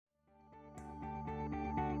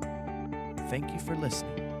Thank you for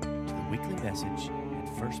listening to the weekly message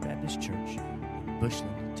at First Baptist Church in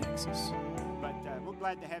Bushland, Texas. But we're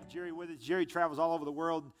glad to have Jerry with us. Jerry travels all over the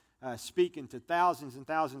world speaking to thousands and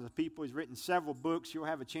thousands of people. He's written several books. You'll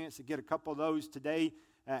have a chance to get a couple of those today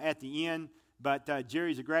at the end. But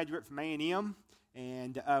Jerry's a graduate from A&M.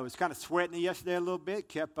 And was kind of sweating it yesterday a little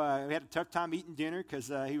bit. We had a tough time eating dinner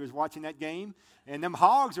because he was watching that game. And them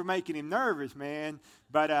hogs were making him nervous, man.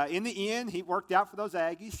 But in the end, he worked out for those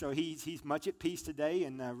Aggies. So he's much at peace today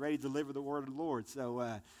and ready to deliver the word of the Lord.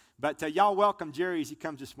 So, but y'all welcome Jerry as he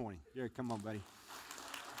comes this morning. Jerry, come on, buddy.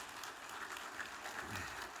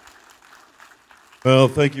 Well,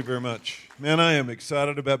 thank you very much. Man, I am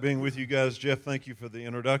excited about being with you guys. Jeff, thank you for the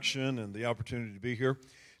introduction and the opportunity to be here.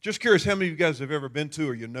 Just curious, how many of you guys have ever been to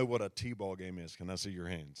or you know what a T-ball game is? Can I see your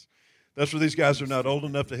hands? That's where these guys are not old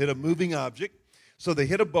enough to hit a moving object, so they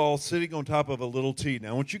hit a ball sitting on top of a little tee. Now,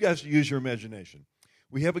 I want you guys to use your imagination.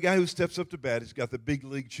 We have a guy who steps up to bat. He's got the big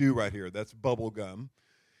league chew right here. That's bubble gum.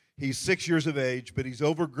 He's 6 years of age, but he's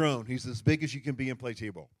overgrown. He's as big as you can be and play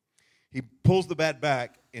T-ball. He pulls the bat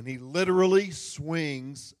back, and he literally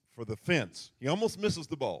swings for the fence. He almost misses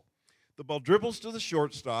the ball. The ball dribbles to the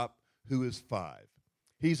shortstop, who is 5.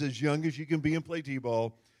 He's as young as you can be and play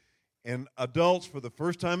T-ball. And adults, for the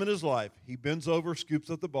first time in his life, he bends over,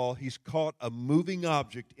 scoops up the ball. He's caught a moving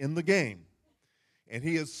object in the game. And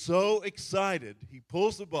he is so excited, he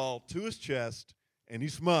pulls the ball to his chest, and he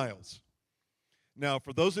smiles. Now,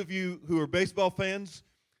 for those of you who are baseball fans,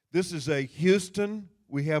 this is a Houston,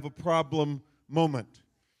 we have a problem moment.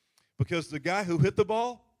 Because the guy who hit the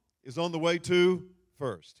ball is on the way to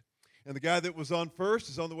first. And the guy that was on first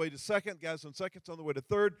is on the way to second. The guy's on second is on the way to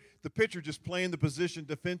third. The pitcher just playing the position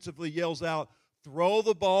defensively yells out, "Throw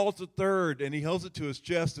the ball to third." And he holds it to his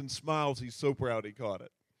chest and smiles. He's so proud he caught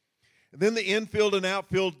it. And then the infield and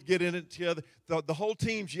outfield get in it together. The whole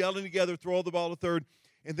team's yelling together, "Throw the ball to third."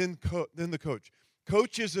 And then the coach.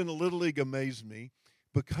 Coaches in the Little League amaze me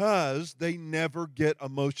because they never get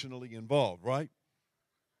emotionally involved, right?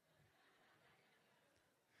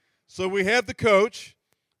 So we have the coach,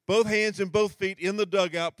 both hands and both feet in the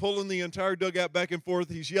dugout, pulling the entire dugout back and forth.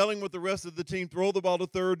 He's yelling with the rest of the team, "Throw the ball to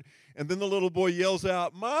third." And then the little boy yells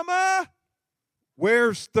out, "Mama,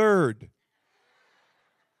 where's third?"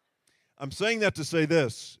 I'm saying that to say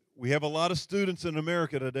this. We have a lot of students in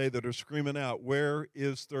America today that are screaming out, "Where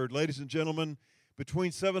is third?" Ladies and gentlemen,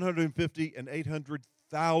 between 750 and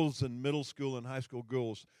 800,000 middle school and high school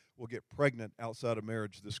girls will get pregnant outside of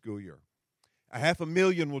marriage this school year.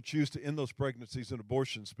 500,000 will choose to end those pregnancies and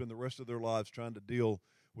abortions, spend the rest of their lives trying to deal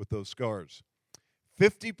with those scars.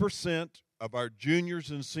 50% of our juniors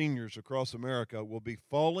and seniors across America will be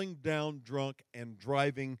falling down drunk and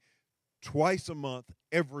driving twice a month,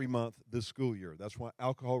 every month this school year. That's why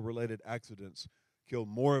alcohol-related accidents kill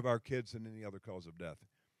more of our kids than any other cause of death.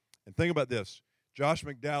 And think about this. Josh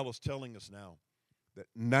McDowell is telling us now that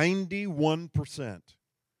 91%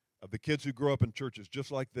 of the kids who grow up in churches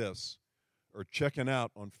just like this are checking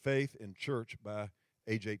out on faith in church by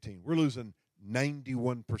age 18. We're losing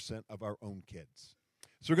 91% of our own kids.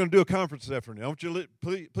 So we're going to do a conference this afternoon. I want you to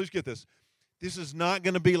please get this. This is not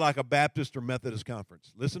going to be like a Baptist or Methodist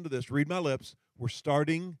conference. Listen to this. Read my lips. We're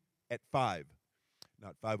starting at 5.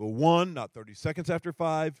 Not 5:01, not 30 seconds after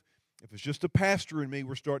 5. If it's just a pastor and me,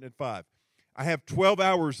 we're starting at 5. I have 12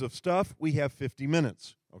 hours of stuff. We have 50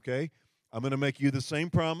 minutes, okay? I'm going to make you the same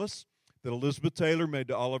promise that Elizabeth Taylor made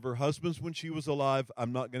to all of her husbands when she was alive.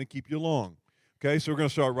 I'm not going to keep you long. Okay, so we're going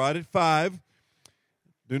to start right at 5.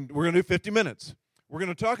 Then we're going to do 50 minutes. We're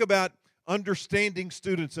going to talk about understanding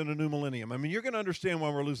students in a new millennium. I mean, you're going to understand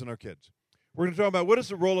why we're losing our kids. We're going to talk about what is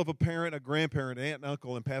the role of a parent, a grandparent, aunt, and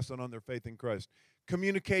uncle, and passing on their faith in Christ.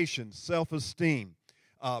 Communication, self-esteem.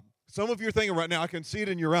 Some of you are thinking right now, I can see it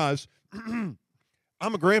in your eyes, I'm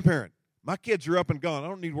a grandparent. My kids are up and gone. I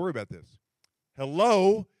don't need to worry about this.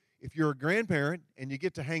 Hello? If you're a grandparent and you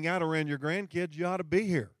get to hang out around your grandkids, you ought to be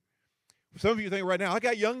here. Some of you think right now, I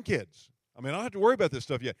got young kids. I mean, I don't have to worry about this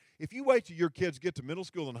stuff yet. If you wait till your kids get to middle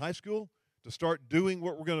school and high school to start doing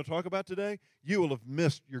what we're going to talk about today, you will have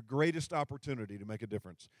missed your greatest opportunity to make a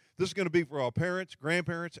difference. This is going to be for all parents,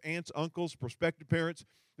 grandparents, aunts, uncles, prospective parents.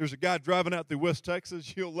 There's a guy driving out through West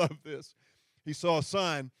Texas. You'll love this. He saw a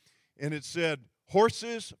sign, and it said,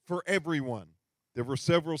 "Horses for everyone." There were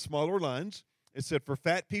several smaller lines. It said, for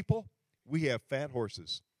fat people, we have fat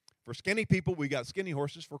horses. For skinny people, we got skinny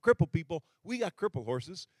horses. For crippled people, we got crippled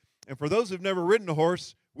horses. And for those who've never ridden a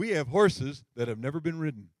horse, we have horses that have never been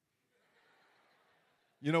ridden.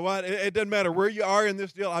 You know what? It doesn't matter where you are in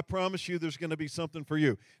this deal. I promise you there's going to be something for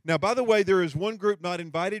you. Now, by the way, there is one group not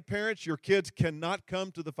invited. Parents, your kids cannot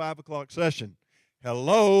come to the 5 o'clock session.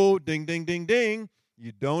 Hello, ding, ding, ding, ding.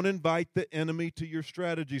 You don't invite the enemy to your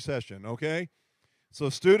strategy session, okay? So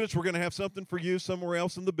students, we're going to have something for you somewhere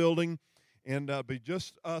else in the building, and be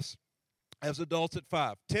just us as adults at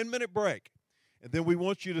 5. 10-minute break. And then we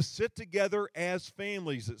want you to sit together as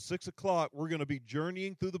families. At 6 o'clock, we're going to be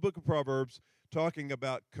journeying through the book of Proverbs, talking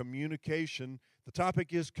about communication. The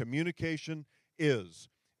topic is communication is.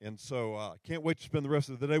 And so can't wait to spend the rest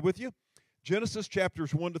of the day with you. Genesis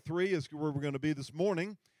chapters 1 to 3 is where we're going to be this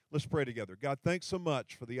morning. Let's pray together. God, thanks so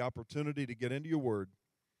much for the opportunity to get into your word.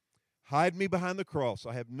 Hide me behind the cross.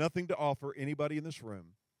 I have nothing to offer anybody in this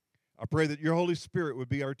room. I pray that your Holy Spirit would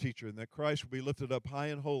be our teacher and that Christ would be lifted up high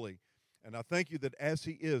and holy. And I thank you that as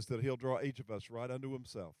he is, that he'll draw each of us right unto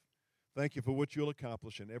himself. Thank you for what you'll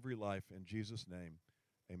accomplish in every life. In Jesus' name,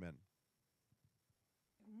 amen.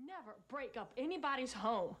 Never break up anybody's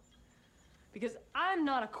home because I'm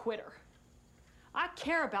not a quitter. I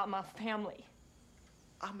care about my family.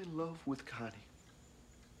 I'm in love with Connie.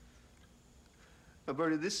 Now,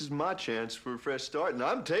 Bertie, this is my chance for a fresh start, and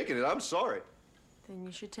I'm taking it. I'm sorry. Then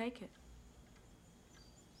you should take it.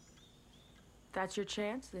 If that's your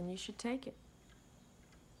chance, then you should take it.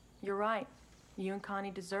 You're right. You and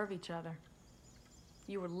Connie deserve each other.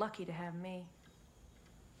 You were lucky to have me.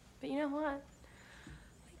 But you know what?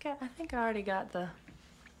 I think I already got the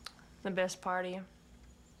best part of you.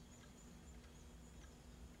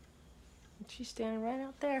 And she's standing right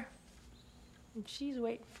out there. And she's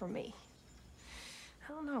waiting for me.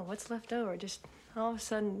 I don't know what's left over. Just all of a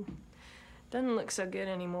sudden doesn't look so good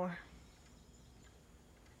anymore.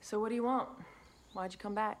 So what do you want? Why'd you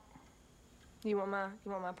come back? You want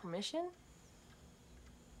my permission?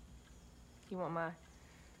 You want my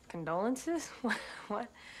condolences?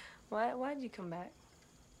 Why'd you come back?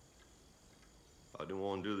 I didn't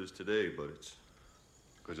want to do this today, but it's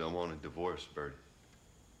because I want a divorce, Bertie.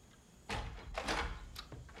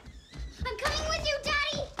 I'm coming with you,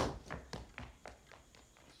 Daddy!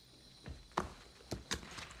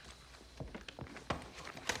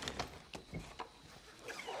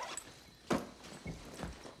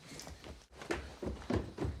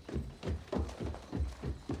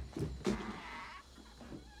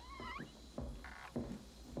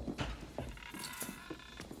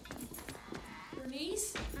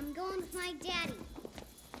 Bernice? I'm going with my daddy.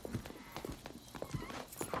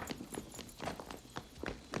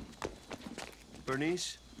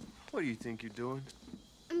 Bernice, what do you think you're doing?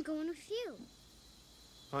 I'm going with you.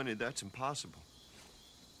 Honey, that's impossible.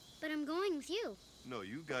 But I'm going with you. No,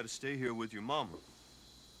 you got to stay here with your mama.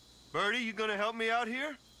 Bertie, you gonna help me out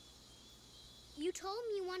here? You told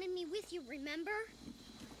me you wanted me with you, remember?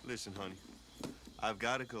 Listen, honey, I've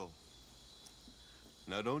got to go.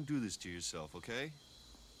 Now, don't do this to yourself, okay?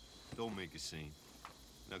 Don't make a scene.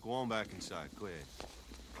 Now, go on back inside. Go ahead.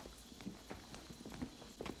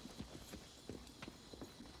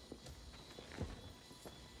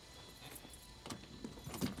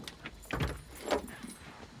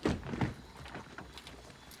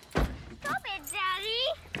 Stop it,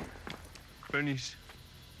 Daddy! Bernice,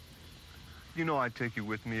 you know I'd take you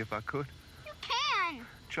with me if I could. You can!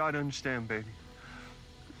 Try to understand, baby.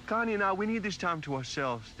 Connie and I, we need this time to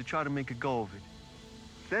ourselves to try to make a go of it.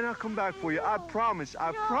 Then I'll come back for you. I promise.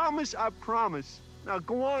 I promise. I promise. Now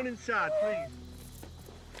go on inside, please.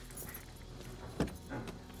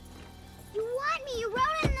 You want me. You wrote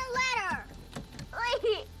it in the letter.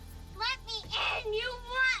 Wait. Let me in. You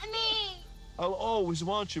want me. I'll always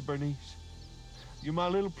want you, Bernice. You're my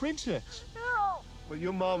little princess. No. But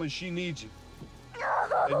your mama, she needs you.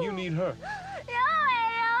 No. And you need her. No, I don't.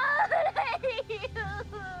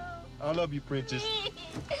 I love you, princess.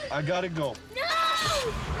 I gotta go. No!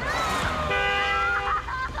 No!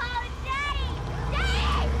 Daddy!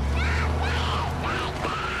 Daddy!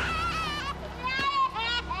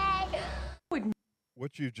 Daddy!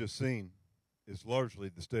 What you've just seen is largely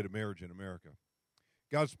the state of marriage in America.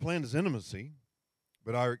 God's plan is intimacy,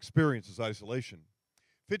 but our experience is isolation.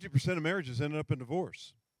 50% of marriages end up in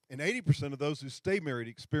divorce, and 80% of those who stay married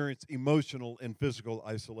experience emotional and physical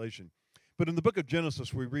isolation. But in the book of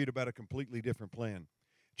Genesis, we read about a completely different plan.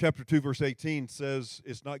 Chapter 2, verse 18 says,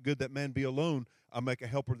 "It's not good that man be alone. I'll make a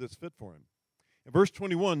helper that's fit for him." In verse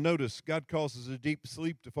 21, notice, God causes a deep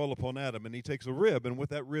sleep to fall upon Adam, and he takes a rib, and with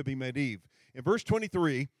that rib he made Eve. In verse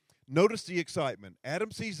 23, notice the excitement. Adam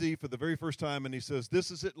sees Eve for the very first time, and he says, "This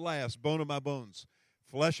is at last bone of my bones,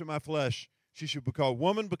 flesh of my flesh. She should be called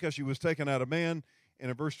woman because she was taken out of man." And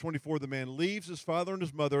in verse 24, the man leaves his father and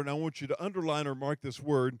his mother, and I want you to underline or mark this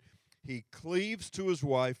word. He cleaves to his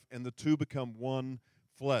wife, and the two become one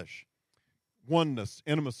flesh. Oneness,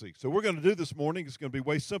 intimacy. So we're going to do this morning. It's going to be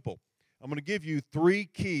way simple. I'm going to give you 3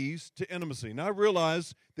 keys to intimacy. Now, I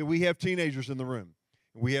realize that we have teenagers in the room.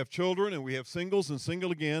 We have children, and we have singles and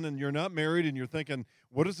single again, and you're not married, and you're thinking,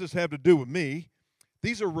 what does this have to do with me?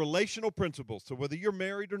 These are relational principles. So whether you're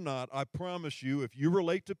married or not, I promise you, if you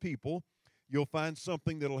relate to people, you'll find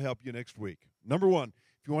something that'll help you next week. Number 1,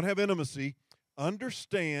 if you want to have intimacy,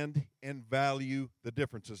 understand and value the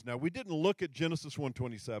differences. Now, we didn't look at Genesis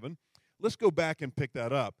 1:27. Let's go back and pick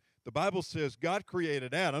that up. The Bible says God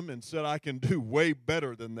created Adam and said, I can do way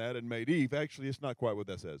better than that, and made Eve. Actually, it's not quite what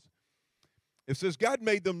that says. It says God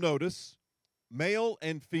made them, notice, male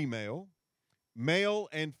and female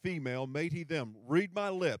made he them. Read my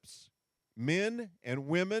lips. Men and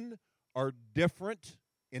women are different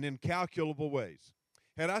in incalculable ways.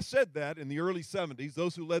 Had I said that in the early 70s,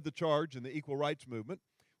 those who led the charge in the equal rights movement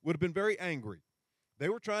would have been very angry. They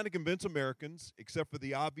were trying to convince Americans, except for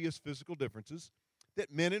the obvious physical differences,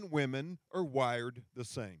 that men and women are wired the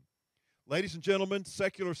same. Ladies and gentlemen,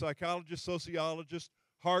 secular psychologists, sociologists,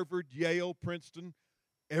 Harvard, Yale, Princeton,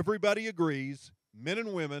 everybody agrees men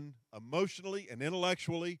and women, emotionally and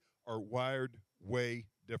intellectually, are wired way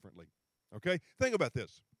differently. Okay? Think about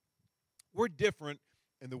this. We're different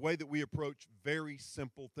in the way that we approach very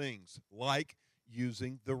simple things, like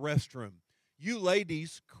using the restroom. You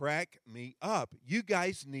ladies crack me up. You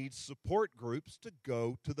guys need support groups to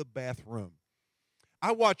go to the bathroom.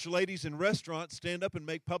 I watch ladies in restaurants stand up and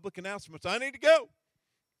make public announcements. I need to go.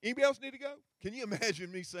 Anybody else need to go? Can you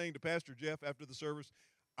imagine me saying to Pastor Jeff after the service,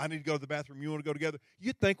 I need to go to the bathroom, you want to go together?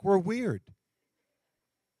 You'd think we're weird.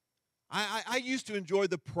 I used to enjoy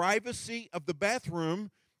the privacy of the bathroom,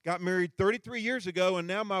 got married 33 years ago, and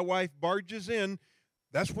now my wife barges in.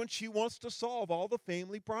 That's when she wants to solve all the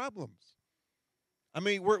family problems. I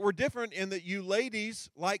mean, we're different in that you ladies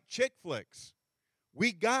like chick flicks.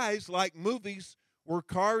 We guys like movies where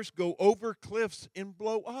cars go over cliffs and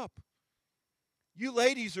blow up. You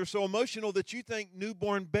ladies are so emotional that you think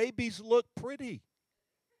newborn babies look pretty.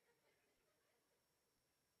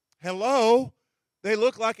 Hello? They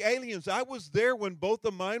look like aliens. I was there when both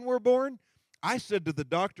of mine were born. I said to the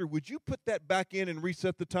doctor, would you put that back in and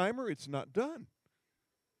reset the timer? It's not done.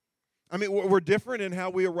 I mean, we're different in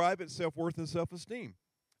how we arrive at self-worth and self-esteem.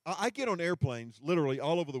 I get on airplanes literally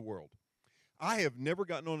all over the world. I have never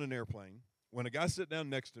gotten on an airplane when a guy sat down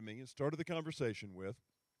next to me and started the conversation with,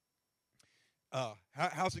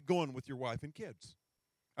 how's it going with your wife and kids?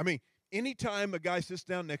 I mean, anytime a guy sits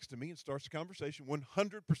down next to me and starts a conversation,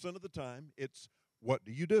 100% of the time, it's, what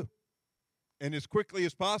do you do? And as quickly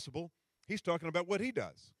as possible, he's talking about what he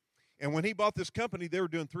does. And when he bought this company, they were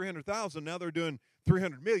doing $300,000. Now they're doing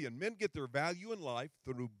 $300 million. Men get their value in life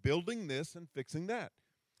through building this and fixing that.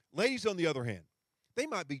 Ladies, on the other hand, they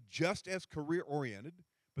might be just as career-oriented,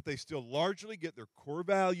 but they still largely get their core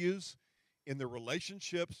values in their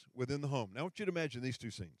relationships within the home. Now, I want you to imagine these two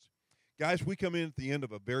scenes. Guys, we come in at the end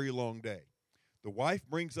of a very long day. The wife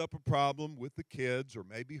brings up a problem with the kids or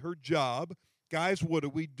maybe her job. Guys, what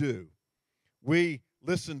do? We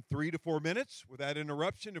listen 3 to 4 minutes without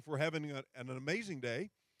interruption if we're having an amazing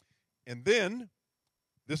day. And then,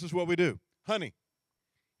 this is what we do. Honey,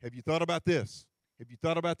 have you thought about this? Have you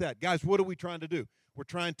thought about that? Guys, what are we trying to do? We're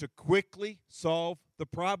trying to quickly solve the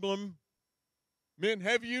problem. Men,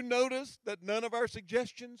 have you noticed that none of our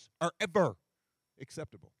suggestions are ever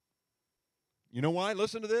acceptable? You know why?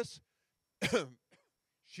 Listen to this.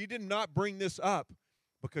 She did not bring this up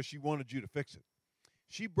because she wanted you to fix it.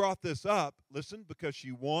 She brought this up, listen, because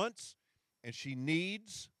she wants and she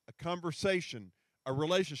needs a conversation, a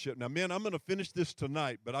relationship. Now, men, I'm going to finish this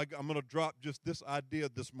tonight, but I'm going to drop just this idea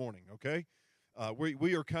this morning, okay?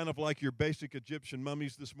 We are kind of like your basic Egyptian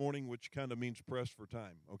mummies this morning, which kind of means pressed for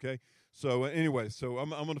time, okay? So anyway, I'm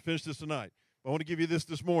going to finish this tonight. I want to give you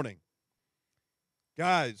this morning.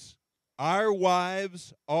 Guys, our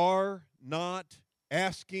wives are not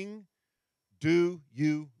asking, do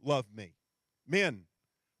you love me? Men,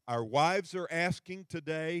 our wives are asking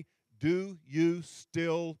today, do you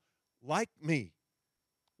still like me?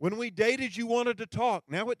 When we dated, you wanted to talk.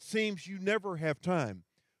 Now it seems you never have time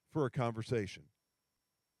for a conversation.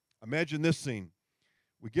 Imagine this scene.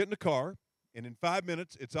 We get in the car, and in 5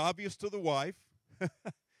 minutes, it's obvious to the wife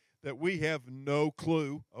that we have no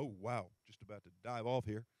clue. Oh, wow, just about to dive off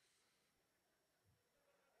here.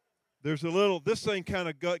 There's this thing kind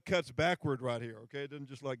of cuts backward right here, okay? It doesn't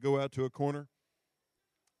just like go out to a corner.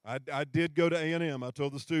 I did go to A&M. I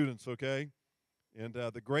told the students, okay? And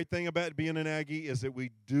the great thing about being an Aggie is that we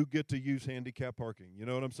do get to use handicap parking. You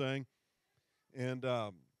know what I'm saying? And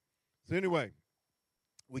so anyway,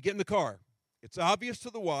 we get in the car. It's obvious to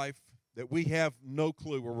the wife that we have no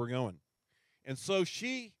clue where we're going. And so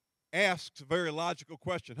she asks a very logical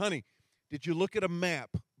question. Honey, Did you look at a map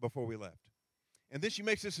before we left? And then she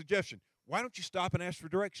makes this suggestion. Why don't you stop and ask for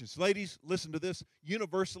directions? Ladies, listen to this.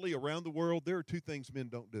 Universally around the world, there are two things men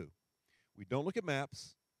don't do. We don't look at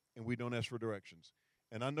maps, and we don't ask for directions.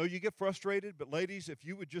 And I know you get frustrated, but ladies, if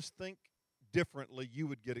you would just think differently, you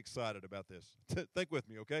would get excited about this. Think with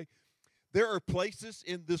me, okay? There are places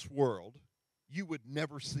in this world you would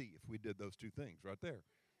never see if we did those two things right there.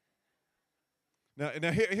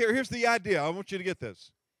 Now here's the idea. I want you to get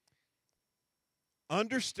this.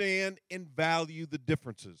 Understand and value the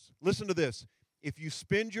differences. Listen to this. If you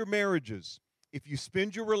spend your marriages, if you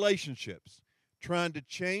spend your relationships trying to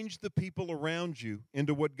change the people around you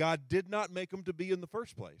into what God did not make them to be in the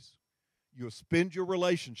first place, you'll spend your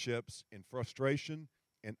relationships in frustration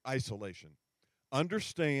and isolation.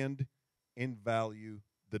 Understand and value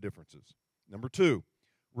the differences. Number 2,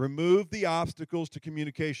 remove the obstacles to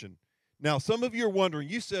communication. Now, some of you are wondering,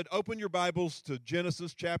 you said open your Bibles to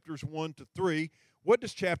Genesis chapters 1 to 3. What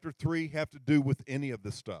does chapter 3 have to do with any of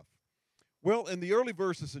this stuff? Well, in the early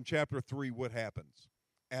verses in chapter 3, what happens?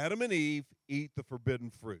 Adam and Eve eat the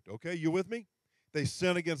forbidden fruit. Okay, you with me? They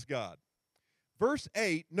sin against God. Verse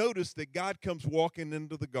 8, notice that God comes walking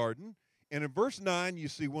into the garden. And in verse 9, you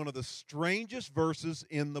see one of the strangest verses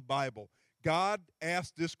in the Bible. God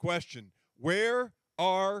asked this question, where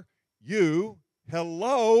are you?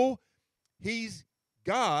 Hello? He's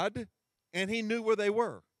God, and he knew where they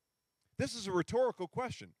were. This is a rhetorical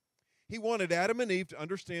question. He wanted Adam and Eve to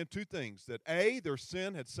understand two things, that A, their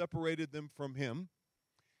sin had separated them from him,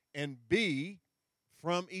 and B,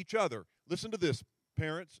 from each other. Listen to this,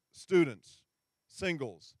 parents, students,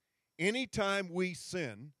 singles. Anytime we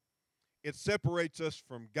sin, it separates us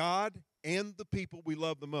from God and the people we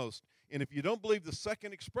love the most. And if you don't believe the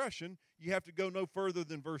second expression, you have to go no further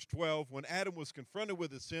than verse 12. When Adam was confronted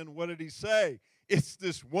with his sin, what did he say? It's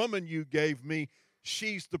this woman you gave me.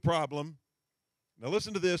 She's the problem. Now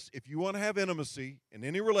listen to this. If you want to have intimacy in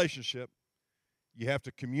any relationship, you have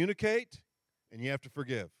to communicate and you have to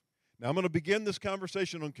forgive. Now I'm going to begin this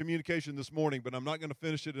conversation on communication this morning, but I'm not going to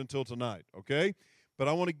finish it until tonight, okay? But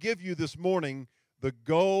I want to give you this morning the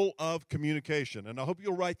goal of communication, and I hope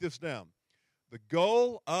you'll write this down. The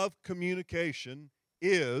goal of communication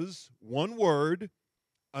is, one word,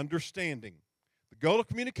 understanding. The goal of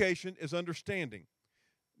communication is understanding,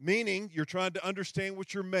 meaning you're trying to understand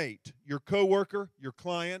what your mate, your coworker, your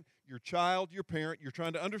client, your child, your parent, you're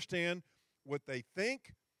trying to understand what they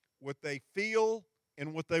think, what they feel,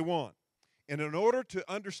 and what they want. And in order to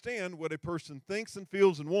understand what a person thinks and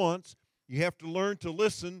feels and wants, you have to learn to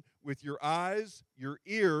listen with your eyes, your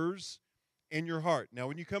ears, and your heart. Now,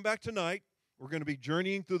 when you come back tonight, we're going to be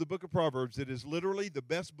journeying through the book of Proverbs. It is literally the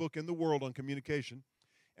best book in the world on communication.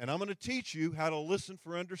 And I'm going to teach you how to listen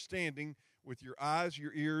for understanding with your eyes,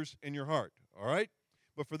 your ears, and your heart. All right?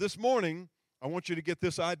 But for this morning, I want you to get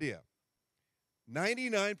this idea.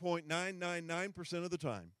 99.999% of the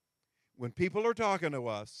time, when people are talking to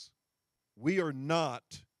us, we are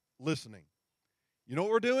not listening. You know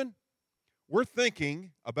what we're doing? We're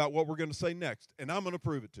thinking about what we're going to say next, and I'm going to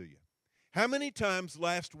prove it to you. How many times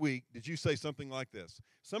last week did you say something like this?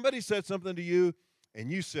 Somebody said something to you,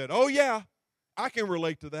 and you said, oh, yeah, I can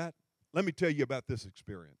relate to that. Let me tell you about this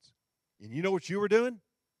experience. And you know what you were doing?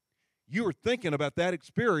 You were thinking about that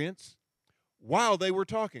experience while they were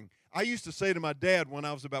talking. I used to say to my dad when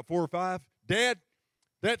I was about 4 or 5, Dad,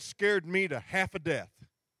 that scared me to half a death.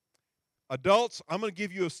 Adults, I'm going to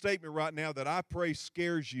give you a statement right now that I pray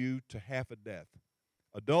scares you to half a death.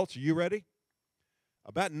 Adults, are you ready?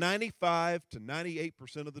 About 95 to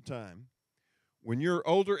 98% of the time, when your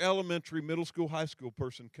older elementary, middle school, high school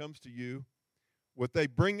person comes to you, what they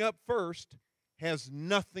bring up first has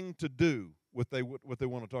nothing to do with what they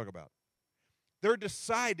want to talk about. They're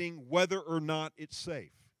deciding whether or not it's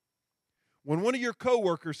safe. When one of your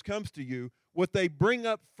coworkers comes to you, what they bring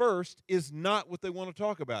up first is not what they want to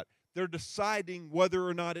talk about. They're deciding whether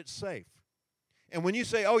or not it's safe. And when you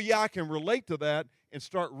say, oh, yeah, I can relate to that, and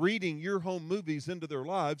start reading your home movies into their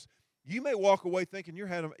lives, you may walk away thinking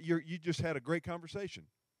you just had a great conversation.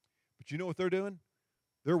 But you know what they're doing?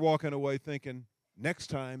 They're walking away thinking, next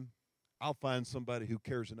time, I'll find somebody who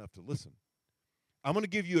cares enough to listen. I'm going to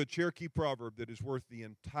give you a Cherokee proverb that is worth the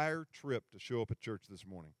entire trip to show up at church this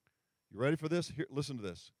morning. You ready for this? Here, listen to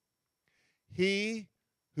this. He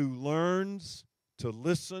who learns to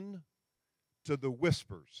listen to the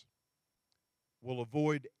whispers will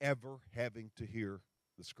avoid ever having to hear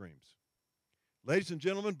the screams. Ladies and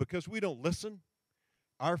gentlemen, because we don't listen,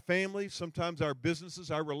 our families, sometimes our businesses,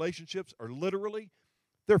 our relationships are literally,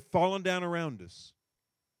 they're falling down around us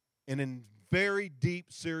and in very deep,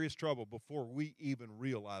 serious trouble before we even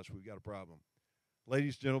realize we've got a problem.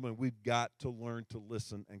 Ladies and gentlemen, we've got to learn to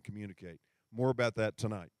listen and communicate. More about that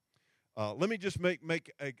tonight. Let me just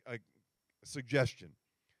make a suggestion.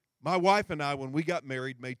 My wife and I, when we got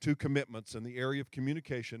married, made 2 commitments in the area of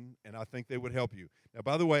communication, and I think they would help you. Now,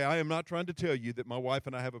 by the way, I am not trying to tell you that my wife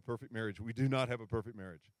and I have a perfect marriage. We do not have a perfect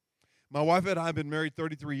marriage. My wife and I have been married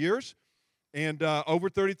 33 years, and over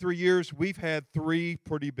 33 years, we've had 3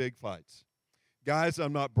 pretty big fights. Guys,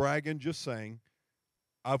 I'm not bragging, just saying,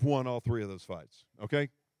 I've won all 3 of those fights, okay?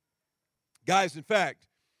 Guys, in fact,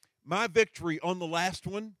 my victory on the last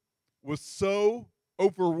one was so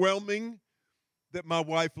overwhelming that my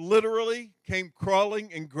wife literally came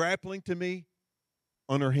crawling and grappling to me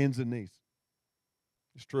on her hands and knees.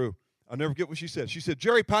 It's true. I'll never forget what she said. She said,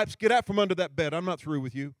 "Jerry Pipes, get out from under that bed. I'm not through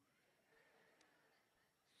with you."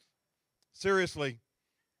 Seriously,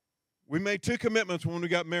 we made 2 commitments when we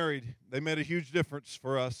got married. They made a huge difference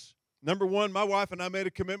for us. Number 1, my wife and I made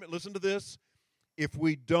a commitment. Listen to this. If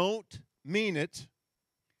we don't mean it,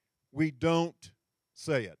 we don't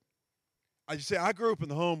say it. I grew up in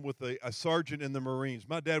the home with a sergeant in the Marines.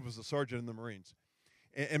 My dad was a sergeant in the Marines.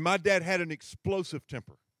 And my dad had an explosive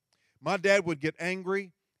temper. My dad would get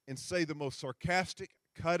angry and say the most sarcastic,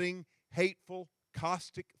 cutting, hateful,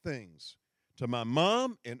 caustic things to my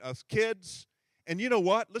mom and us kids. And you know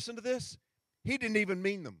what? Listen to this. He didn't even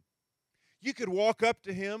mean them. You could walk up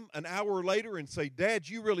to him an hour later and say, "Dad,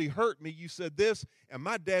 you really hurt me. You said this." And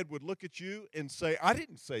my dad would look at you and say, "I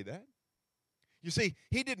didn't say that." You see,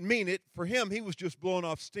 he didn't mean it. For him, he was just blowing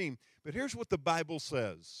off steam. But here's what the Bible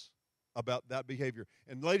says about that behavior.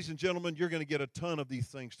 And ladies and gentlemen, you're going to get a ton of these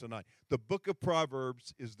things tonight. The book of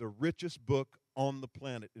Proverbs is the richest book on the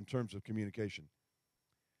planet in terms of communication.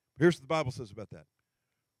 Here's what the Bible says about that.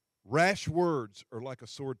 Rash words are like a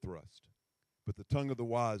sword thrust, but the tongue of the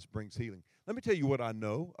wise brings healing. Let me tell you what I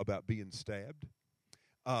know about being stabbed.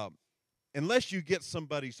 Unless you get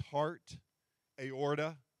somebody's heart,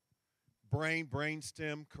 aorta,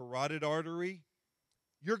 brainstem, carotid artery,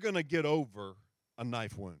 you're going to get over a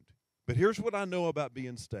knife wound. But here's what I know about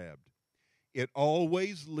being stabbed. It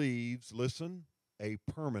always leaves, listen, a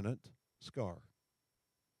permanent scar.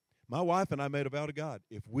 My wife and I made a vow to God.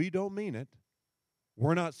 If we don't mean it,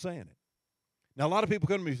 we're not saying it. Now, a lot of people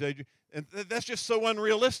come to me and say, and that's just so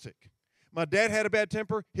unrealistic. My dad had a bad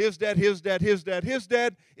temper. His dad is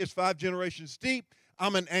 5 generations deep.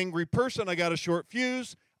 I'm an angry person. I got a short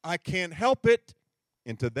fuse. I can't help it.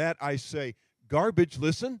 And to that I say, garbage,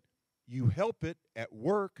 listen, you help it at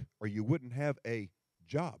work or you wouldn't have a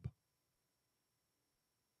job.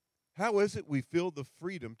 How is it we feel the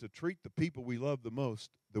freedom to treat the people we love the most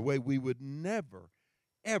the way we would never,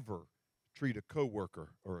 ever treat a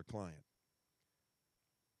coworker or a client?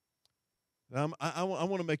 Now, I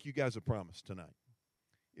want to make you guys a promise tonight.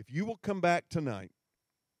 If you will come back tonight,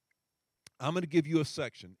 I'm going to give you a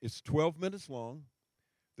section. It's 12 minutes long.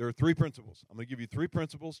 There are 3 principles. I'm going to give you 3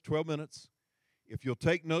 principles, 12 minutes. If you'll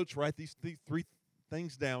take notes, write these 3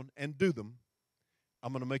 things down, and do them,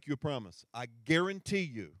 I'm going to make you a promise. I guarantee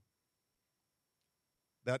you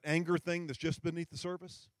that anger thing that's just beneath the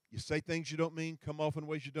surface, you say things you don't mean, come off in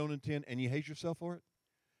ways you don't intend, and you hate yourself for it,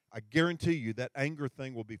 I guarantee you that anger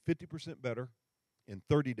thing will be 50% better in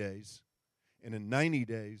 30 days, and in 90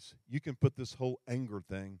 days, you can put this whole anger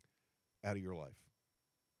thing out of your life.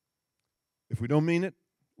 If we don't mean it,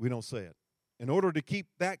 we don't say it. In order to keep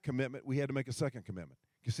that commitment, we had to make a second commitment.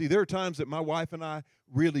 You see, there are times that my wife and I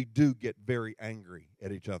really do get very angry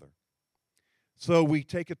at each other. So we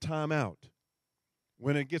take a time out.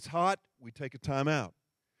 When it gets hot, we take a time out.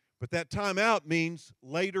 But that time out means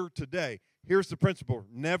later today. Here's the principle.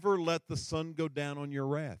 Never let the sun go down on your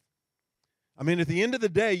wrath. I mean, at the end of the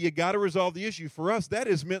day, you got to resolve the issue. For us, that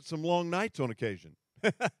has meant some long nights on occasion.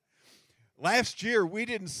 Last year, we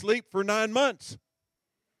didn't sleep for 9 months.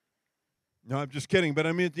 No, I'm just kidding. But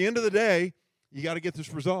I mean, at the end of the day, you got to get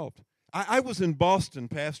this resolved. I was in Boston,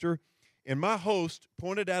 Pastor, and my host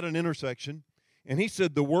pointed out an intersection, and he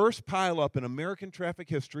said the worst pileup in American traffic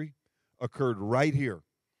history occurred right here.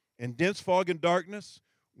 In dense fog and darkness,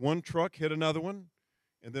 one truck hit another one,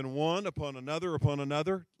 and then one upon another upon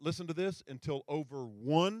another. Listen to this, until over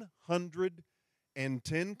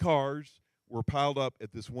 110 cars were piled up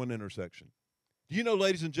at this one intersection. Do you know,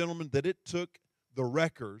 ladies and gentlemen, that it took the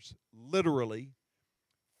wreckers literally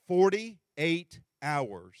 48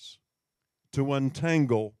 hours to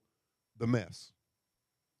untangle the mess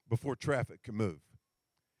before traffic could move?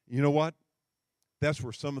 You know what? That's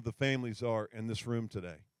where some of the families are in this room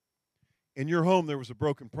today. In your home, there was a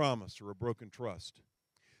broken promise or a broken trust.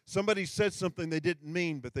 Somebody said something they didn't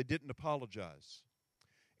mean, but they didn't apologize.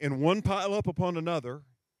 And one pile up upon another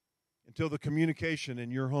until the communication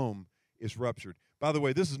in your home is ruptured. By the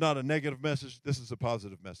way, this is not a negative message. This is a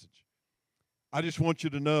positive message. I just want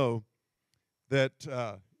you to know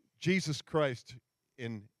that Jesus Christ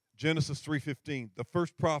in Genesis 3:15, the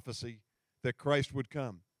first prophecy that Christ would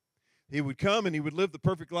come. He would come and he would live the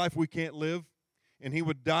perfect life we can't live, and he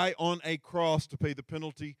would die on a cross to pay the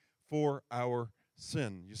penalty for our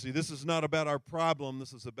sin. You see, this is not about our problem.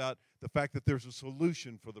 This is about the fact that there's a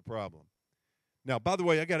solution for the problem. Now, by the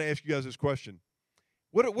way, I got to ask you guys this question.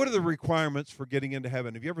 What are the requirements for getting into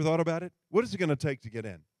heaven? Have you ever thought about it? What is it going to take to get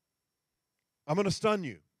in? I'm going to stun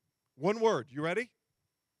you. One word. You ready?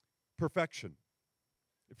 Perfection.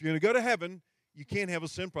 If you're going to go to heaven, you can't have a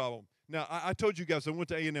sin problem. Now, I told you guys I went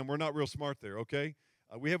to A&M. We're not real smart there, okay?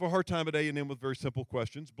 We have a hard time at A&M with very simple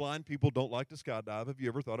questions. Blind people don't like to skydive. Have you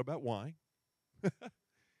ever thought about why?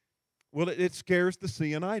 Well, it scares the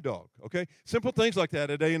CNI dog, okay? Simple things like that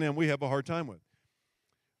at A&M we have a hard time with.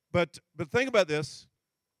 But think about this.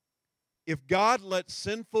 If God lets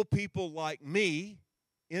sinful people like me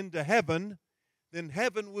into heaven, then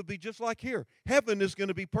heaven would be just like here. Heaven is going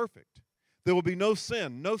to be perfect. There will be no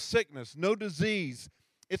sin, no sickness, no disease.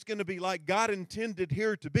 It's going to be like God intended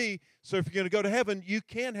here to be. So if you're going to go to heaven, you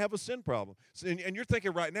can't have a sin problem. And you're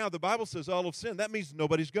thinking right now, the Bible says all of sin. That means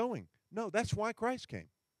nobody's going. No, that's why Christ came.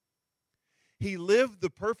 He lived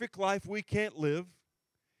the perfect life we can't live.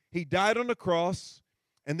 He died on the cross.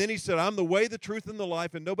 And then he said, I'm the way, the truth, and the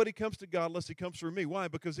life, and nobody comes to God unless he comes through me. Why?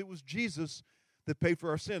 Because it was Jesus that paid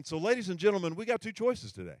for our sins. So, ladies and gentlemen, we got two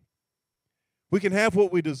choices today. We can have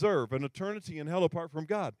what we deserve, an eternity in hell apart from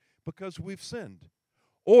God, because we've sinned.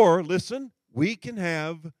 Or, listen, we can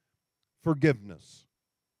have forgiveness.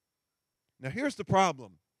 Now, here's the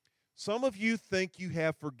problem. Some of you think you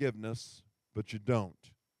have forgiveness, but you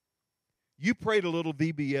don't. You prayed a little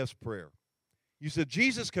VBS prayer. You said,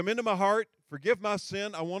 Jesus, come into my heart, forgive my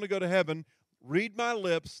sin, I want to go to heaven. Read my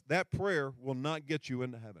lips. That prayer will not get you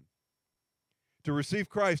into heaven. To receive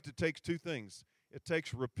Christ, it takes two things. It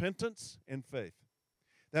takes repentance and faith.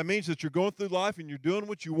 That means that you're going through life and you're doing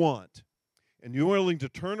what you want, and you're willing to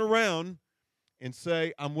turn around and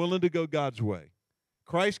say, I'm willing to go God's way.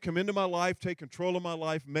 Christ, come into my life, take control of my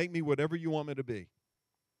life, make me whatever you want me to be.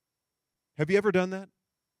 Have you ever done that?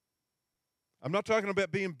 I'm not talking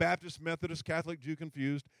about being Baptist, Methodist, Catholic, Jew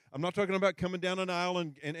confused. I'm not talking about coming down an aisle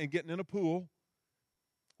and getting in a pool.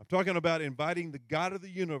 I'm talking about inviting the God of the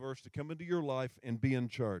universe to come into your life and be in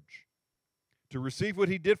charge. To receive what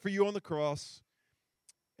he did for you on the cross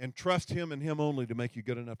and trust him and him only to make you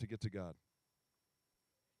good enough to get to God.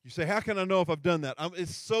 You say, how can I know if I've done that?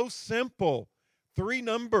 It's so simple. 3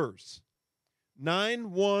 numbers.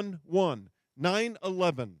 911.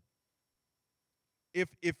 911.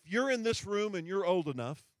 If you're in this room and you're old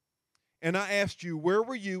enough, and I asked you, where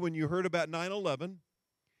were you when you heard about 9/11?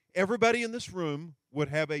 Everybody in this room would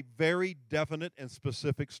have a very definite and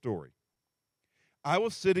specific story. I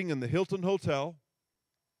was sitting in the Hilton Hotel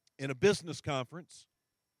in a business conference.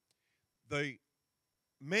 The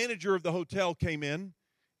manager of the hotel came in,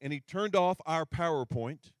 and he turned off our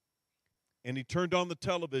PowerPoint, and he turned on the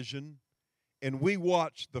television, and we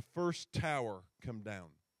watched the first tower come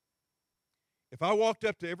down. If I walked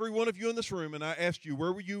up to every one of you in this room and I asked you,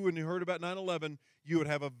 where were you when you heard about 9/11, you would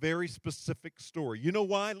have a very specific story. You know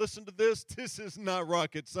why? Listen to this. This is not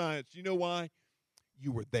rocket science. You know why?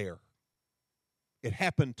 You were there. It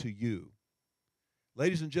happened to you.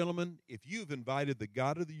 Ladies and gentlemen, if you've invited the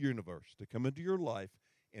God of the universe to come into your life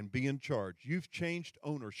and be in charge, you've changed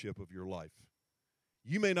ownership of your life.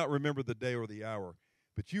 You may not remember the day or the hour,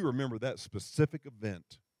 but you remember that specific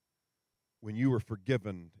event when you were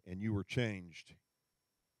forgiven and you were changed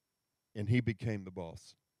and he became the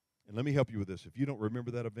boss. And let me help you with this. If you don't remember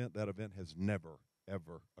that event has never,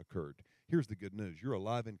 ever occurred. Here's the good news. You're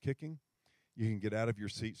alive and kicking. You can get out of your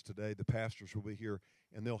seats today. The pastors will be here,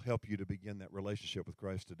 and they'll help you to begin that relationship with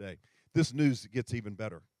Christ today. This news gets even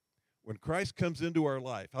better. When Christ comes into our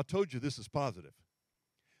life, I told you this is positive.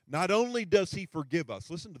 Not only does he forgive us,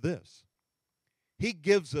 listen to this. He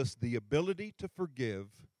gives us the ability to forgive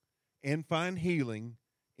and find healing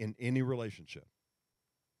in any relationship.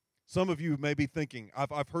 Some of you may be thinking,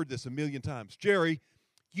 I've heard this a million times, Jerry,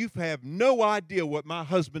 you have no idea what my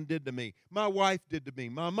husband did to me, my wife did to me,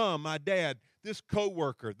 my mom, my dad, this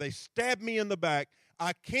coworker, they stabbed me in the back.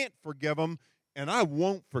 I can't forgive them, and I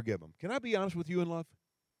won't forgive them. Can I be honest with you in love?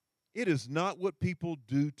 It is not what people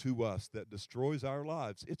do to us that destroys our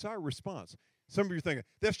lives. It's our response. Some of you are thinking,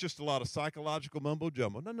 that's just a lot of psychological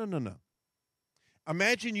mumbo-jumbo. No.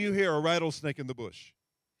 Imagine you hear a rattlesnake in the bush.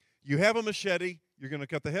 You have a machete. You're going to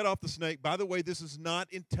cut the head off the snake. By the way, this is not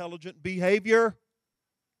intelligent behavior.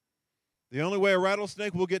 The only way a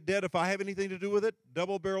rattlesnake will get dead if I have anything to do with it,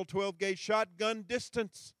 double-barrel 12-gauge shotgun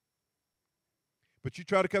distance. But you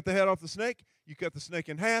try to cut the head off the snake, you cut the snake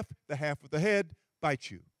in half, the half with the head bites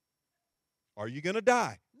you. Are you going to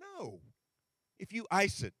die? No. If you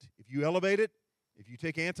ice it, if you elevate it, if you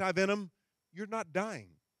take anti-venom, you're not dying.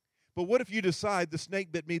 But what if you decide the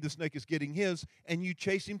snake bit me, the snake is getting his, and you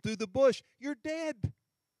chase him through the bush? You're dead.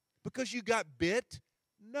 Because you got bit?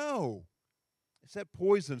 No. It's that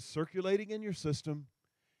poison circulating in your system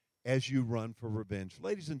as you run for revenge.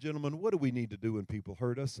 Ladies and gentlemen, what do we need to do when people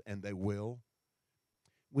hurt us? And they will.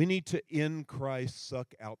 We need to, in Christ,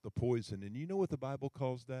 suck out the poison. And you know what the Bible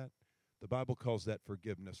calls that? The Bible calls that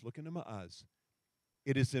forgiveness. Look into my eyes.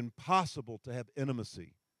 It is impossible to have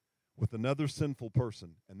intimacy with another sinful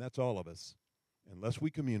person, and that's all of us, unless we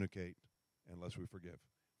communicate, unless we forgive.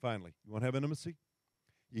 Finally, you want to have intimacy?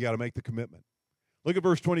 You got to make the commitment. Look at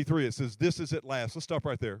verse 23. It says, this is at last. Let's stop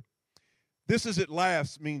right there. This is at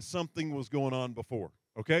last means something was going on before,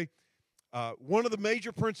 okay? One of the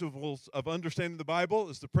major principles of understanding the Bible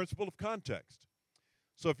is the principle of context.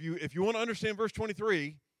 So if you want to understand verse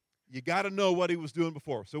 23, you got to know what he was doing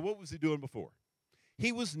before. So what was he doing before?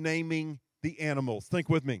 He was naming the animals. Think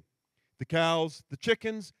with me. The cows, the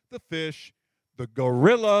chickens, the fish, the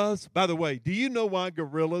gorillas. By the way, do you know why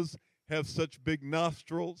gorillas have such big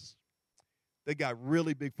nostrils? They got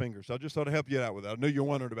really big fingers. I just thought I'd help you out with that. I knew you're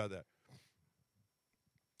wondering about that.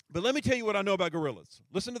 But let me tell you what I know about gorillas.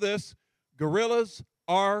 Listen to this. Gorillas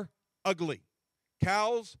are ugly.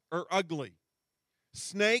 Cows are ugly.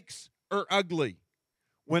 Snakes are ugly.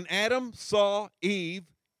 When Adam saw Eve,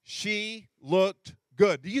 she looked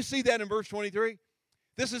good. Do you see that in verse 23?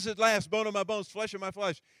 This is at last bone of my bones, flesh of my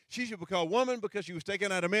flesh. She should be called woman because she was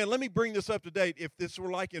taken out of man. Let me bring this up to date. If this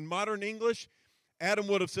were like in modern English, Adam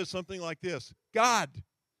would have said something like this. God,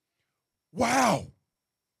 wow,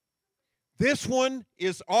 this one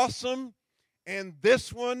is awesome, and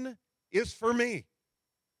this one is for me.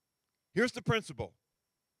 Here's the principle.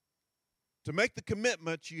 To make the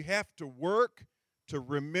commitment, you have to work to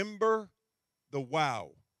remember the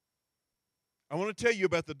wow. I want to tell you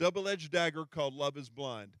about the double-edged dagger called love is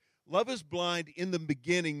blind. Love is blind in the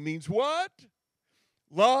beginning means what?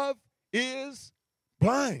 Love is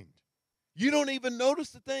blind. You don't even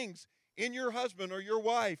notice the things in your husband or your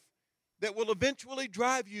wife that will eventually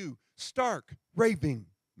drive you stark, raving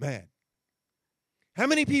mad. How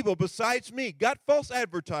many people besides me got false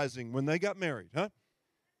advertising when they got married, huh?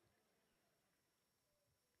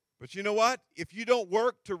 But you know what? If you don't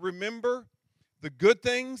work to remember the good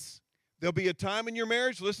things, there'll be a time in your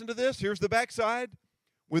marriage, listen to this, here's the backside,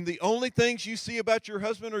 when the only things you see about your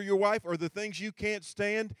husband or your wife are the things you can't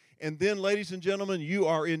stand, and then, ladies and gentlemen, you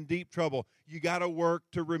are in deep trouble. You got to work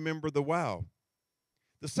to remember the wow.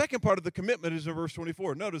 The second part of the commitment is in verse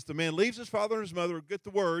 24. Notice the man leaves his father and his mother, get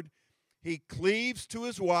the word, he cleaves to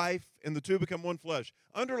his wife, and the two become one flesh.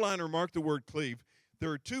 Underline or mark the word cleave.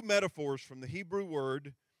 There are two metaphors from the Hebrew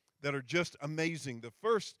word that are just amazing. The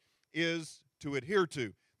first is to adhere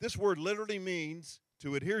to. This word literally means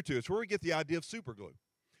to adhere to. It's where we get the idea of superglue.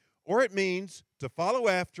 Or it means to follow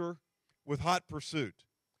after with hot pursuit.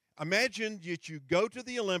 Imagine that you go to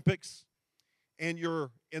the Olympics and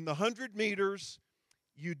you're in the 100 meters.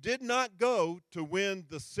 You did not go to win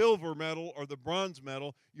the silver medal or the bronze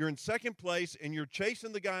medal. You're in second place and you're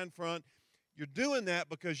chasing the guy in front. You're doing that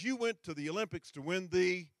because you went to the Olympics to win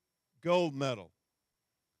the gold medal.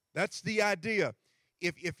 That's the idea.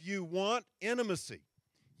 If you want intimacy,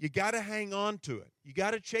 you got to hang on to it. You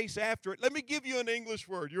got to chase after it. Let me give you an English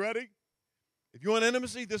word. You ready? If you want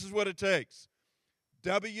intimacy, this is what it takes.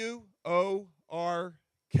 W-O-R-K.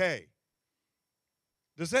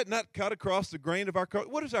 Does that not cut across the grain of our culture?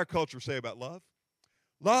 What does our culture say about love?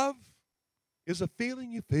 Love is a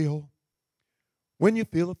feeling you feel when you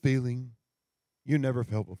feel a feeling you never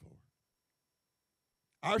felt before.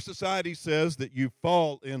 Our society says that you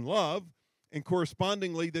fall in love and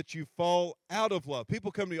correspondingly that you fall out of love.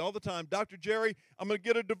 People come to me all the time, Dr. Jerry, I'm going to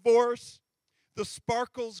get a divorce. The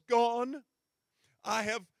sparkle's gone. I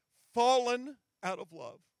have fallen out of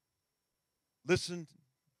love. Listen,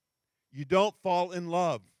 you don't fall in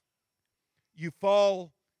love. You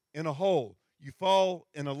fall in a hole. You fall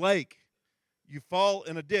in a lake. You fall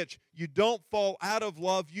in a ditch. You don't fall out of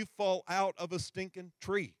love. You fall out of a stinking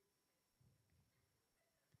tree.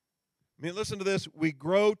 I mean, listen to this. We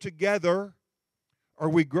grow together or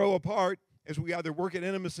we grow apart as we either work at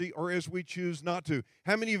intimacy or as we choose not to.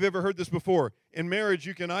 How many of you have ever heard this before? In marriage,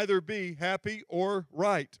 you can either be happy or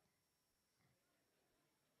right.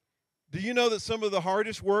 Do you know that some of the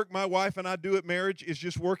hardest work my wife and I do at marriage is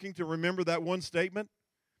just working to remember that one statement?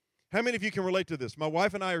 How many of you can relate to this? My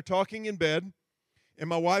wife and I are talking in bed, and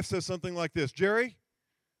my wife says something like this, Jerry,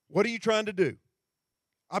 what are you trying to do?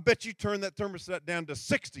 I bet you turned that thermostat down to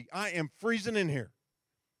 60. I am freezing in here.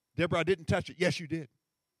 Deborah, I didn't touch it. Yes, you did.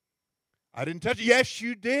 I didn't touch it. Yes,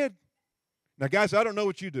 you did. Now, guys, I don't know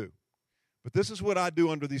what you do, but this is what I do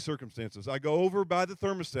under these circumstances. I go over by the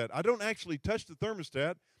thermostat. I don't actually touch the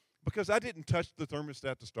thermostat because I didn't touch the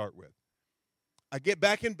thermostat to start with. I get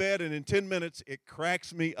back in bed, and in 10 minutes, it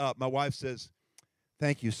cracks me up. My wife says,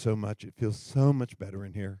 thank you so much. It feels so much better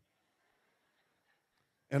in here.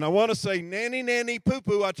 And I want to say, nanny, nanny,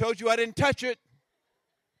 poo-poo, I told you I didn't touch it.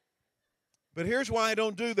 But here's why I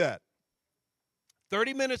don't do that.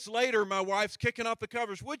 30 minutes later, my wife's kicking off the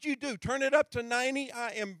covers. What'd you do? Turn it up to 90? I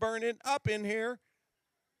am burning up in here.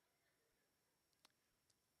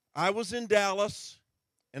 I was in Dallas,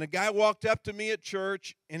 and a guy walked up to me at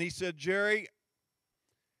church, and he said, Jerry,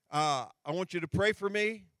 I want you to pray for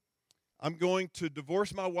me. I'm going to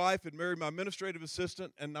divorce my wife and marry my administrative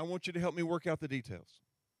assistant, and I want you to help me work out the details.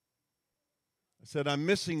 I said, I'm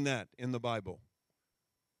missing that in the Bible.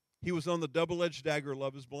 He was on the double-edged dagger,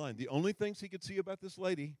 love is blind. The only things he could see about this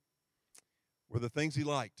lady were the things he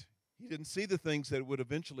liked. He didn't see the things that would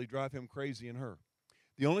eventually drive him crazy in her.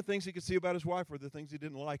 The only things he could see about his wife were the things he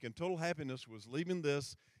didn't like, and total happiness was leaving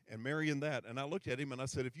this and marrying that. And I looked at him and I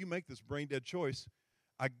said, if you make this brain-dead choice,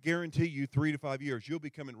 I guarantee you 3 to 5 years, you'll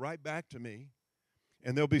be coming right back to me,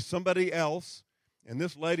 and there'll be somebody else, and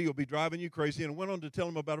this lady will be driving you crazy. And I went on to tell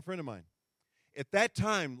him about a friend of mine. At that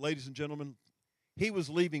time, ladies and gentlemen, he was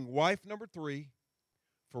leaving wife number 3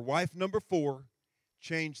 for wife number 4,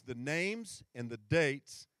 changed the names and the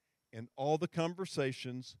dates, and all the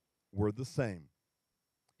conversations were the same.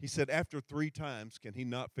 He said after 3 times, can he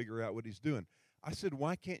not figure out what he's doing? I said,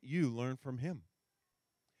 why can't you learn from him?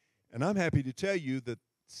 And I'm happy to tell you that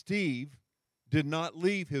Steve did not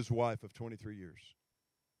leave his wife of 23 years.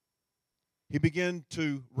 He began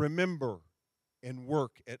to remember and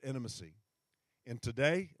work at intimacy. And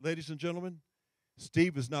today, ladies and gentlemen,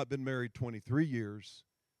 Steve has not been married 23 years.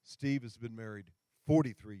 Steve has been married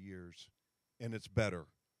 43 years, and it's better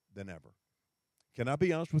than ever. Can I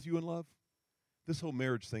be honest with you in love? This whole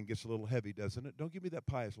marriage thing gets a little heavy, doesn't it? Don't give me that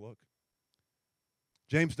pious look.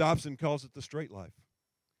 James Dobson calls it the straight life.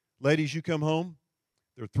 Ladies, you come home,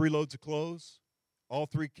 there are 3 loads of clothes. All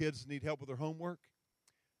 3 kids need help with their homework.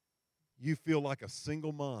 You feel like a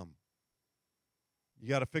single mom. You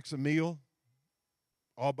got to fix a meal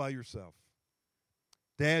all by yourself.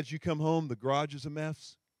 Dads, you come home, the garage is a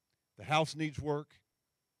mess. The house needs work.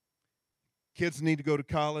 Kids need to go to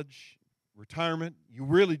college, retirement. You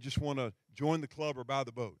really just want to join the club or buy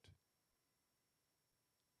the boat.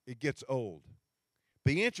 It gets old.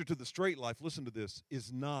 The answer to the straight life, listen to this,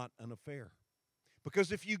 is not an affair.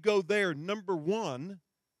 Because if you go there, number 1,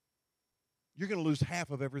 you're going to lose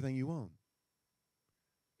half of everything you own.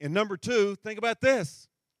 And number 2, think about this.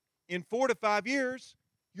 In 4 to 5 years,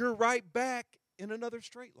 you're right back in another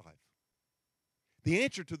straight life. The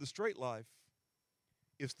answer to the straight life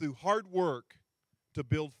is through hard work to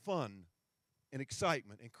build fun and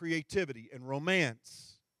excitement and creativity and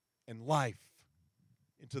romance and life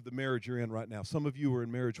into the marriage you're in right now. Some of you are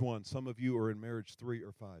in marriage 1. Some of you are in marriage 3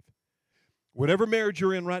 or 5. Whatever marriage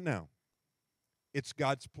you're in right now, it's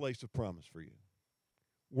God's place of promise for you.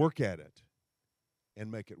 Work at it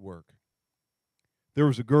and make it work. There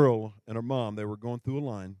was a girl and her mom. They were going through a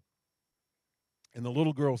line. And the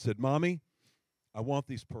little girl said, Mommy, I want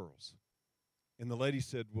these pearls. And the lady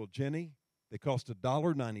said, well, Jenny, they cost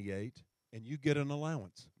 $1.98, and you get an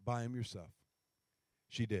allowance. Buy them yourself.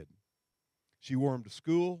 She did. She wore them to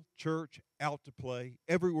school, church, out to play,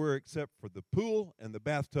 everywhere except for the pool and the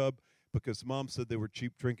bathtub, because Mom said they were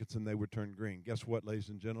cheap trinkets and they would turn green. Guess what, ladies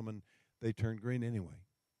and gentlemen? They turned green anyway.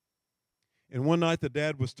 And one night the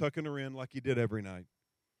dad was tucking her in like he did every night.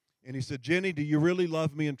 And he said, Jenny, do you really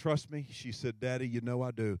love me and trust me? She said, Daddy, you know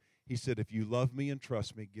I do. He said, if you love me and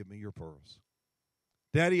trust me, give me your pearls.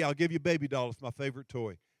 Daddy, I'll give you Baby Doll. It's my favorite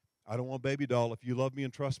toy. I don't want Baby Doll. If you love me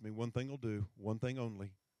and trust me, one thing will do, one thing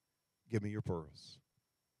only. Give me your pearls.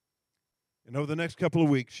 And over the next couple of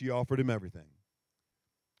weeks, she offered him everything.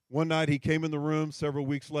 One night he came in the room. Several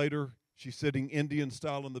weeks later, she's sitting Indian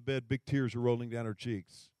style on the bed. Big tears are rolling down her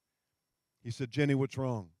cheeks. He said, Jenny, what's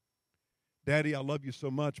wrong? Daddy, I love you so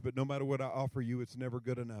much, but no matter what I offer you, it's never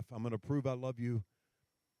good enough. I'm going to prove I love you.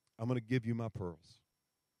 I'm going to give you my pearls.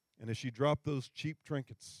 And as she dropped those cheap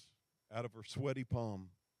trinkets out of her sweaty palm,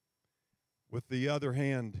 with the other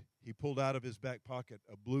hand, he pulled out of his back pocket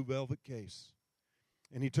a blue velvet case.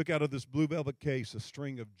 And he took out of this blue velvet case a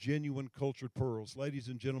string of genuine cultured pearls. Ladies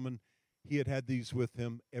and gentlemen, he had had these with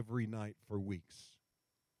him every night for weeks.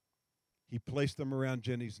 he placed them around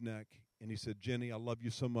Jenny's neck, and he said, Jenny, I love you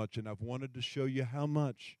so much, and I've wanted to show you how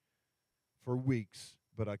much for weeks,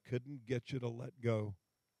 but I couldn't get you to let go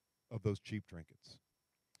of those cheap trinkets.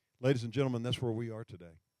 Ladies and gentlemen, that's where we are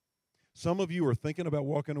today. Some of you are thinking about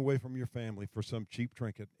walking away from your family for some cheap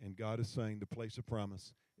trinket, and God is saying the place of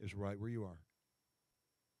promise is right where you are.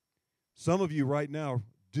 Some of you right now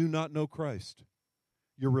do not know Christ.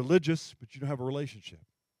 You're religious, but you don't have a relationship.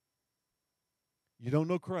 You don't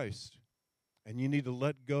know Christ, and you need to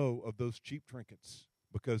let go of those cheap trinkets,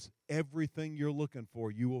 because everything you're looking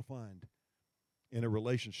for you will find in a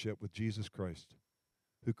relationship with Jesus Christ,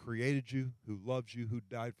 who created you, who loves you, who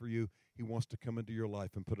died for you. He wants to come into your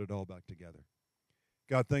life and put it all back together.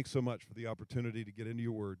 God, thanks so much for the opportunity to get into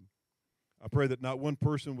your word. I pray that not one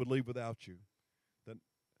person would leave without you, that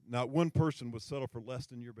not one person would settle for less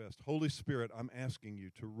than your best. Holy Spirit, I'm asking you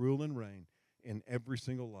to rule and reign in every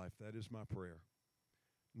single life. That is my prayer.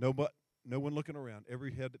 No one looking around,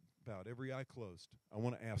 every head bowed, every eye closed. I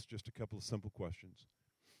want to ask just a couple of simple questions.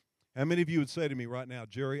 How many of you would say to me right now,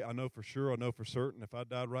 Jerry, I know for sure, I know for certain, if I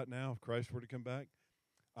died right now, if Christ were to come back,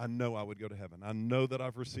 I know I would go to heaven. I know that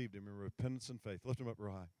I've received him in repentance and faith. Lift him up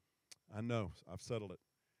real high. I know. I've settled it.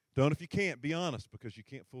 Don't if you can't. Be honest, because you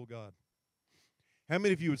can't fool God. How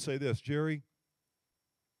many of you would say this, Jerry,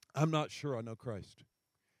 I'm not sure I know Christ.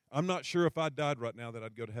 I'm not sure if I died right now that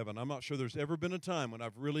I'd go to heaven. I'm not sure there's ever been a time when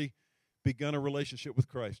I've really begun a relationship with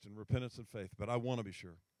Christ in repentance and faith, but I want to be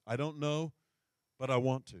sure. I don't know, but I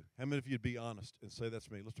want to. How many of you would be honest and say that's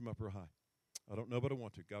me? Lift them up real high. I don't know, but I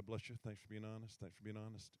want to. God bless you. Thanks for being honest. Thanks for being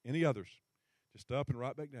honest. Any others? Just up and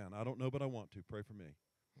right back down. I don't know, but I want to. Pray for me.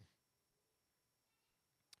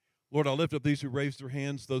 Lord, I lift up these who raised their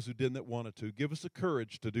hands, those who didn't that wanted to. Give us the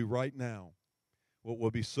courage to do right now what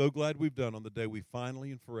we'll be so glad we've done on the day we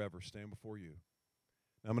finally and forever stand before you.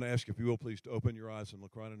 Now I'm going to ask you, if you will, please, to open your eyes and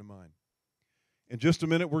look right into mine. In just a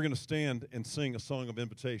minute, we're going to stand and sing a song of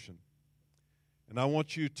invitation. And I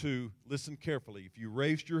want you to listen carefully. If you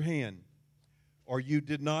raised your hand, or you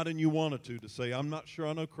did not and you wanted to say, I'm not sure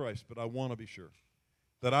I know Christ, but I want to be sure.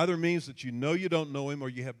 That either means that you know you don't know him or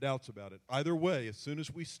you have doubts about it. Either way, as soon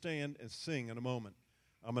as we stand and sing in a moment,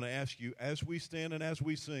 I'm going to ask you, as we stand and as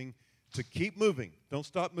we sing, to keep moving. Don't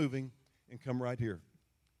stop moving and come right here.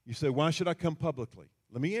 You say, why should I come publicly?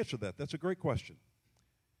 Let me answer that. That's a great question.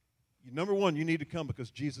 Number one, you need to come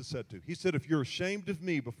because Jesus said to. He said, if you're ashamed of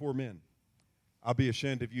me before men, I'll be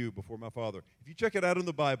ashamed of you before my Father. If you check it out in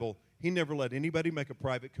the Bible, he never let anybody make a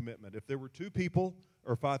private commitment. If there were 2 people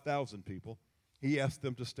or 5,000 people, he asked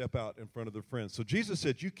them to step out in front of their friends. So Jesus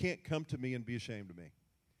said, you can't come to me and be ashamed of me.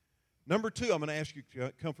 Number 2, I'm going to ask you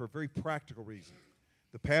to come for a very practical reason.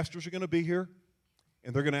 The pastors are going to be here,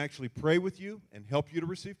 and they're going to actually pray with you and help you to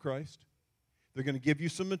receive Christ. They're going to give you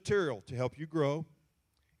some material to help you grow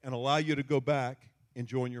and allow you to go back and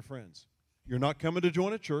join your friends. You're not coming to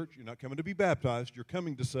join a church. You're not coming to be baptized. You're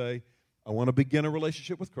coming to say, I want to begin a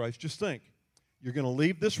relationship with Christ. Just think, you're going to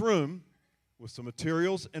leave this room with some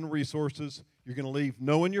materials and resources. You're going to leave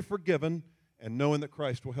knowing you're forgiven and knowing that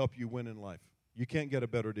Christ will help you win in life. You can't get a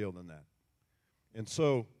better deal than that. And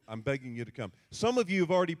so I'm begging you to come. Some of you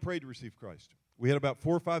have already prayed to receive Christ. We had about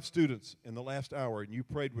 4 or 5 students in the last hour, and you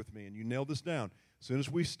prayed with me, and you nailed this down. As soon as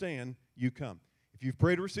we stand, you come. If you've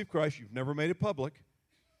prayed to receive Christ, you've never made it public,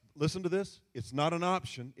 listen to this. It's not an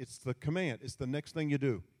option. It's the command. It's the next thing you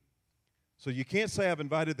do. So you can't say I've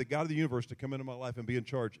invited the God of the universe to come into my life and be in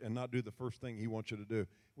charge and not do the first thing he wants you to do,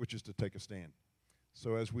 which is to take a stand.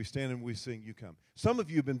 So as we stand and we sing, you come. Some of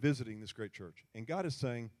you have been visiting this great church, and God is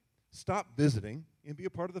saying, stop visiting and be a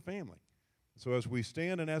part of the family. So as we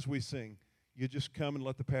stand and as we sing, you just come and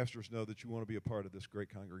let the pastors know that you want to be a part of this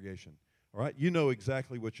great congregation. All right? You know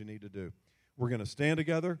exactly what you need to do. We're going to stand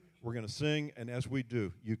together, we're going to sing, and as we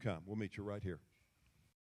do, you come. We'll meet you right here.